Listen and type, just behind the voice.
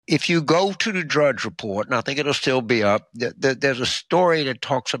If you go to the Drudge Report, and I think it'll still be up, there's a story that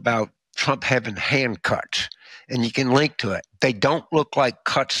talks about Trump having hand cuts, and you can link to it. They don't look like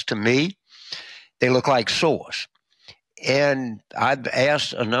cuts to me. They look like sores. And I've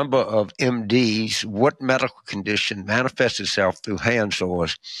asked a number of MDs what medical condition manifests itself through hand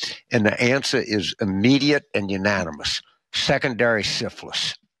sores, and the answer is immediate and unanimous: secondary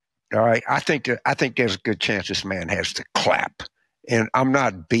syphilis. All right, I think there's a good chance this man has the clap, and I'm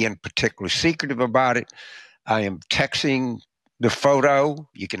not being particularly secretive about it. I am texting the photo.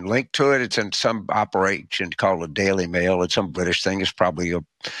 You can link to it. It's in some operation called a Daily Mail. It's some British thing. It's probably a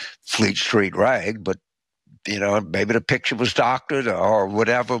Fleet Street rag, but maybe the picture was doctored or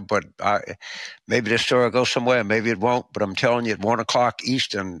whatever, but maybe the story will go somewhere, maybe it won't. But I'm telling you, at 1 o'clock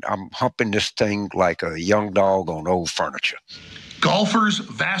Eastern, I'm humping this thing like a young dog on old furniture. Golfers'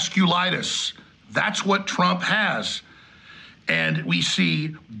 vasculitis. That's what Trump has. And we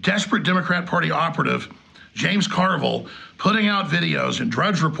see desperate Democrat Party operative James Carville putting out videos and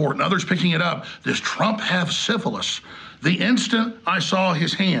Drudge Report and others picking it up. Does Trump have syphilis? The instant I saw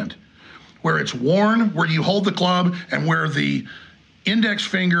his hand, where it's worn, where you hold the club, and where the index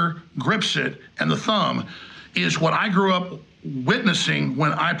finger grips it, and the thumb, is what I grew up witnessing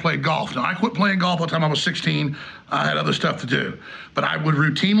when I played golf. Now, I quit playing golf by the time I was 16. I had other stuff to do. But I would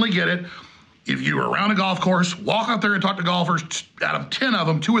routinely get it. If you were around a golf course, walk out there and talk to golfers. Out of 10 of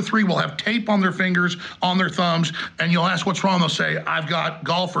them, 2 or 3 will have tape on their fingers, on their thumbs, and you'll ask what's wrong. They'll say, I've got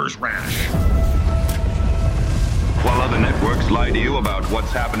golfer's rash. While other networks lie to you about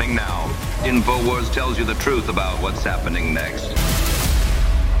what's happening now, InfoWars tells you the truth about what's happening next.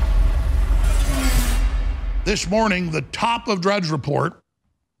 This morning, the top of Drudge Report,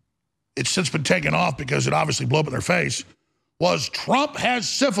 it's since been taken off because it obviously blew up in their face, was Trump has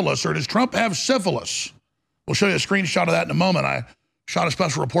syphilis, or does Trump have syphilis? We'll show you a screenshot of that in a moment. I shot a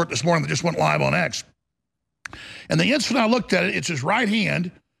special report this morning that just went live on X. And the instant I looked at it, it's his right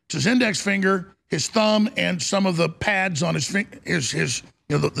hand, it's his index finger, his thumb, and some of the pads on his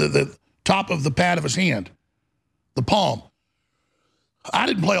the top of the pad of his hand, the palm. I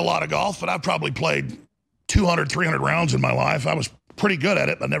didn't play a lot of golf, but I've probably played 200, 300 rounds in my life. I was pretty good at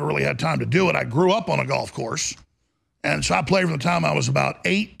it, but never really had time to do it. I grew up on a golf course, and so I played from the time I was about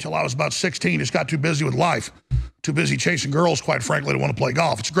 8 till I was about 16. Just got too busy with life, too busy chasing girls, quite frankly, to want to play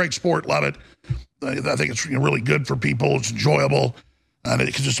golf. It's a great sport, love it. I think it's really good for people. It's enjoyable.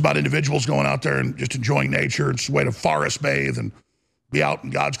 Because it's about individuals going out there and just enjoying nature. It's a way to forest bathe and be out in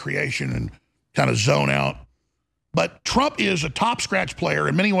God's creation and kind of zone out. But Trump is a top scratch player.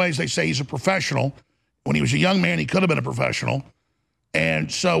 In many ways, they say he's a professional. When he was a young man, he could have been a professional.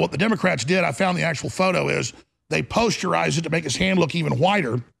 And so what the Democrats did, I found the actual photo, is they posterized it to make his hand look even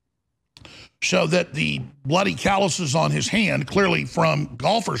whiter so that the bloody calluses on his hand, clearly from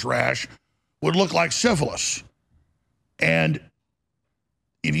golfer's rash, would look like syphilis. And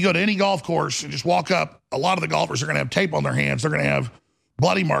if you go to any golf course and just walk up, a lot of the golfers are going to have tape on their hands. They're going to have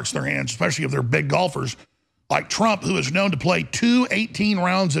bloody marks in their hands, especially if they're big golfers. Like Trump, who is known to play 18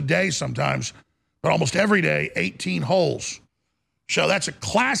 rounds a day sometimes, but almost every day, 18 holes. So that's a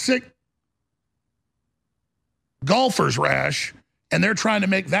classic golfer's rash, and they're trying to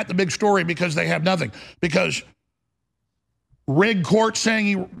make that the big story because they have nothing. Because rigged court saying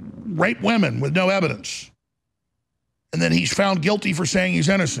he raped women with no evidence. And then he's found guilty for saying he's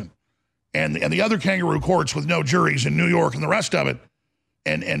innocent. And the other kangaroo courts with no juries in New York and the rest of it.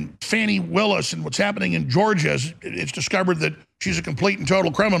 And Fannie Willis and what's happening in Georgia, it's discovered that she's a complete and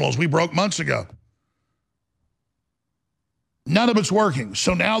total criminal, as we broke months ago. None of it's working.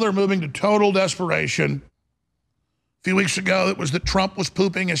 So now they're moving to total desperation. A few weeks ago, it was that Trump was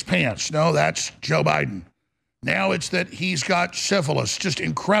pooping his pants. No, that's Joe Biden. Now it's that he's got syphilis. Just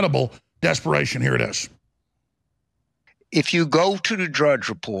incredible desperation. Here it is. If you go to the Drudge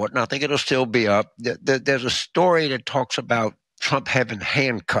Report, and I think it'll still be up, there's a story that talks about Trump having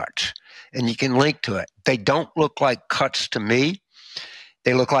hand cuts, and you can link to it. They don't look like cuts to me.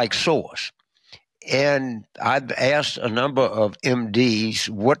 They look like sores. And I've asked a number of MDs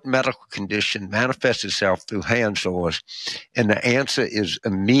what medical condition manifests itself through hand sores, and the answer is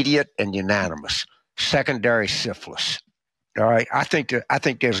immediate and unanimous: secondary syphilis. All right, I think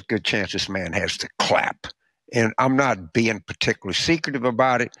there's a good chance this man has the clap. And I'm not being particularly secretive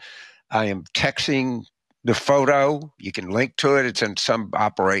about it. I am texting the photo. You can link to it. It's in some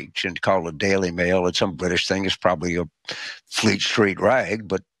operation called a Daily Mail. It's some British thing. It's probably a Fleet Street rag,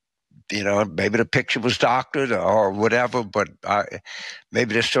 but maybe the picture was doctored or whatever, but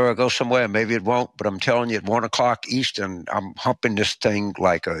maybe the story will go somewhere, maybe it won't. But I'm telling you, at 1 o'clock Eastern, I'm humping this thing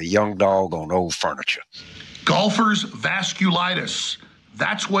like a young dog on old furniture. Golfers' vasculitis.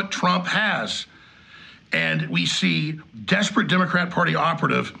 That's what Trump has. And we see desperate Democrat Party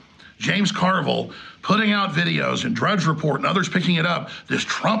operative James Carville putting out videos and Drudge Report and others picking it up. Does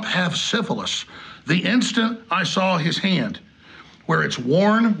Trump have syphilis? The instant I saw his hand, where it's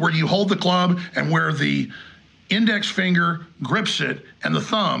worn, where you hold the club, and where the index finger grips it, and the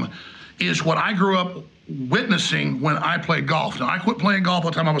thumb, is what I grew up witnessing when I played golf. Now, I quit playing golf by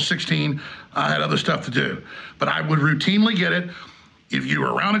the time I was 16. I had other stuff to do. But I would routinely get it. If you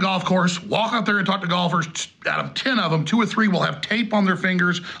were around a golf course, walk out there and talk to golfers. Out of 10 of them, 2 or 3 will have tape on their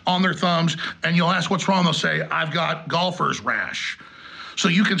fingers, on their thumbs, and you'll ask what's wrong. They'll say, I've got golfer's rash. So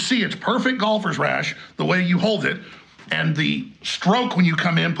you can see it's perfect golfer's rash, the way you hold it, and the stroke when you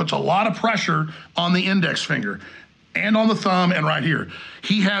come in puts a lot of pressure on the index finger and on the thumb and right here.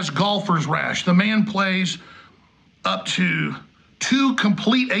 He has golfer's rash. The man plays up to 2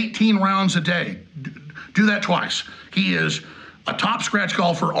 complete 18 rounds a day. Do that twice. He is a top scratch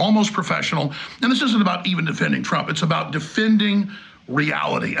golfer, almost professional. And this isn't about even defending Trump. It's about defending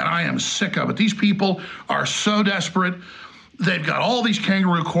reality. And I am sick of it. These people are so desperate. They've got all these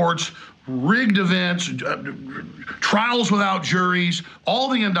kangaroo courts, rigged events, trials without juries, all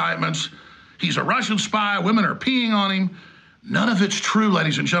the indictments. He's a Russian spy. Women are peeing on him. None of it's true,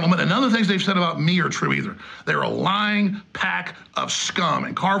 ladies and gentlemen. And none of the things they've said about me are true either. They're a lying pack of scum.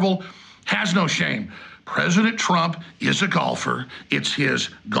 And Carville has no shame. President Trump is a golfer. It's his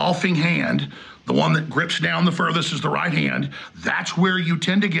golfing hand. The one that grips down the furthest is the right hand. That's where you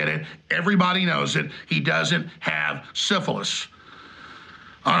tend to get it. Everybody knows it. He doesn't have syphilis.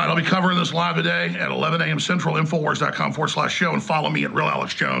 All right, I'll be covering this live today at 11 a.m. Central, Infowars.com/show, and follow me at Real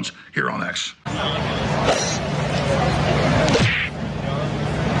Alex Jones here on X.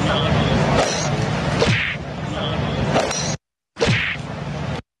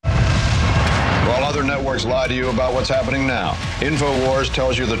 Other networks lie to you about what's happening now. InfoWars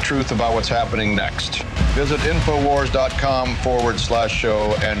tells you the truth about what's happening next. Visit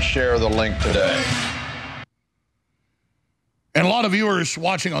Infowars.com/show and share the link today. And a lot of viewers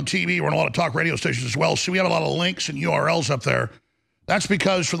watching on TV, we're on a lot of talk radio stations as well, so we have a lot of links and URLs up there. That's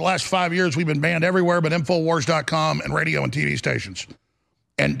because for the last 5 years, we've been banned everywhere but Infowars.com and radio and TV stations,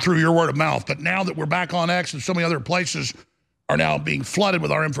 and through your word of mouth. But now that we're back on X and so many other places are now being flooded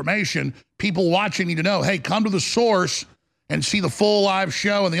with our information, people watching need to know, hey, come to the source and see the full live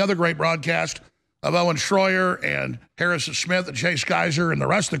show and the other great broadcast of Owen Schroyer and Harrison Smith and Chase Geiser and the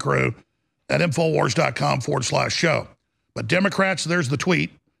rest of the crew at Infowars.com/show. But Democrats, there's the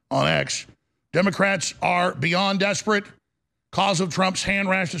tweet on X, Democrats are beyond desperate. Cause of Trump's hand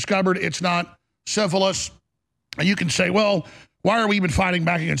rash discovered. It's not syphilis. And you can say, well, why are we even fighting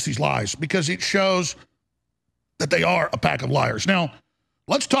back against these lies? Because it shows that they are a pack of liars. Now,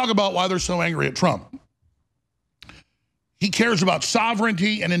 let's talk about why they're so angry at Trump. He cares about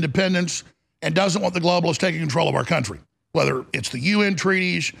sovereignty and independence and doesn't want the globalists taking control of our country, whether it's the UN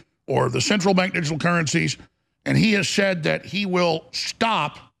treaties or the central bank digital currencies. And he has said that he will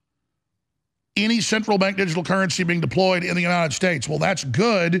stop any central bank digital currency being deployed in the United States. Well, that's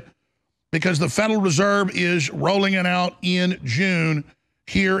good because the Federal Reserve is rolling it out in June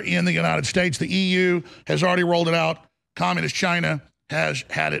here in the United States. The EU has already rolled it out. Communist China has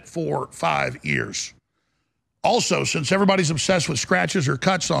had it for 5 years. Also, since everybody's obsessed with scratches or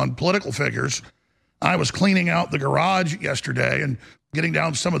cuts on political figures, I was cleaning out the garage yesterday and getting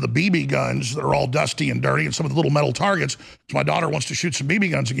down some of the BB guns that are all dusty and dirty and some of the little metal targets. So my daughter wants to shoot some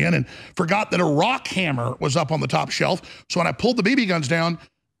BB guns again and forgot that a rock hammer was up on the top shelf. So when I pulled the BB guns down,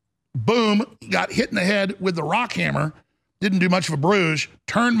 boom, got hit in the head with the rock hammer. Didn't do much of a bruise,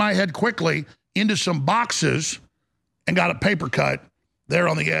 turned my head quickly into some boxes and got a paper cut there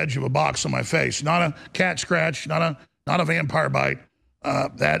on the edge of a box on my face. Not a cat scratch, not a vampire bite.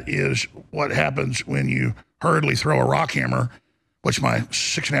 That is what happens when you hurriedly throw a rock hammer, which my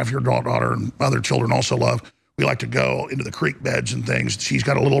 6.5-year-old daughter and other children also love. We like to go into the creek beds and things. She's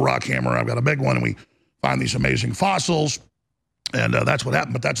got a little rock hammer. I've got a big one, and we find these amazing fossils. And that's what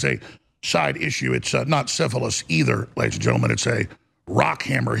happened, but that's a side issue. It's not syphilis either, ladies and gentlemen. It's a rock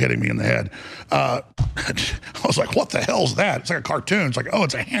hammer hitting me in the head. I was like, what the hell's that? It's like a cartoon. It's like, oh,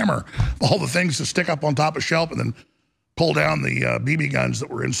 it's a hammer. All the things to stick up on top of shelf and then pull down the BB guns that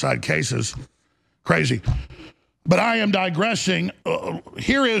were inside cases. Crazy. But I am digressing.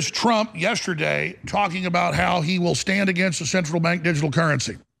 Here is Trump yesterday talking about how he will stand against the central bank digital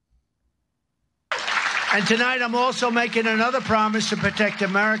currency. And tonight I'm also making another promise to protect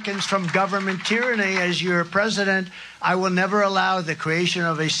Americans from government tyranny. As your president, I will never allow the creation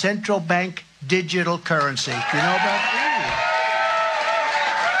of a central bank digital currency. Do you know about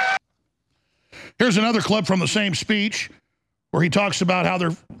that? Here's another clip from the same speech where he talks about how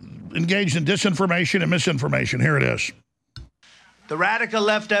they're engaged in disinformation and misinformation. Here it is. The radical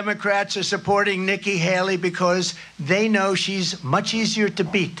left Democrats are supporting Nikki Haley because they know she's much easier to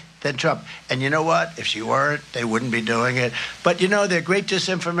beat than Trump. And you know what? If she weren't, they wouldn't be doing it. But, you know, they're great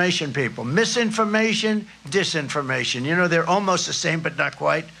disinformation people. Misinformation, disinformation. You know, they're almost the same, but not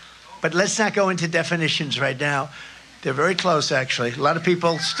quite. But let's not go into definitions right now. They're very close, actually. A lot of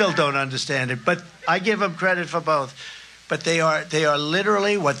people still don't understand it, but I give them credit for both. But they are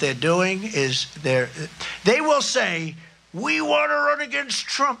literally, what they're doing is they will say, we want to run against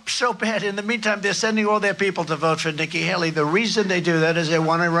Trump so bad. In the meantime, they're sending all their people to vote for Nikki Haley. The reason they do that is they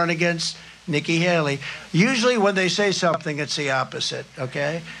want to run against Nikki Haley. Usually when they say something, it's the opposite,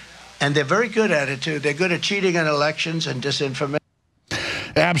 okay? And they're very good at it, too. They're good at cheating in elections and disinformation.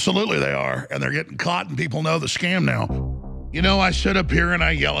 Absolutely they are. And they're getting caught, and people know the scam now. You know, I sit up here and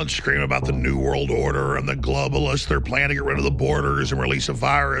I yell and scream about the New World Order and the globalists. They're planning to get rid of the borders and release a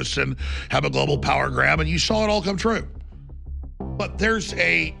virus and have a global power grab, and you saw it all come true. But there's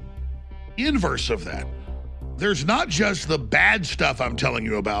a inverse of that. There's not just the bad stuff I'm telling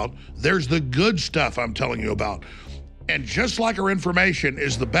you about, there's the good stuff I'm telling you about. And just like our information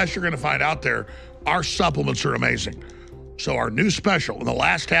is the best you're going to find out there, our supplements are amazing. So our new special in the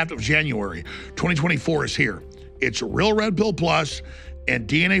last half of January 2024 is here. It's Real Red Pill Plus and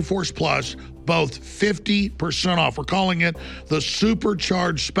DNA Force Plus, both 50% off. We're calling it the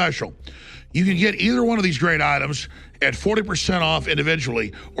Supercharged Special. You can get either one of these great items at 40% off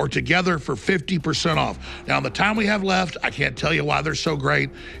individually or together for 50% off. Now, in the time we have left, I can't tell you why they're so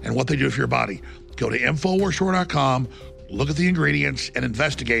great and what they do for your body. Go to InfoWarsStore.com, look at the ingredients and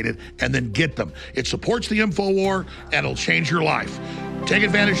investigate it, and then get them. It supports the InfoWar and it'll change your life. Take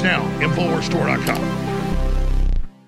advantage now, InfoWarsStore.com.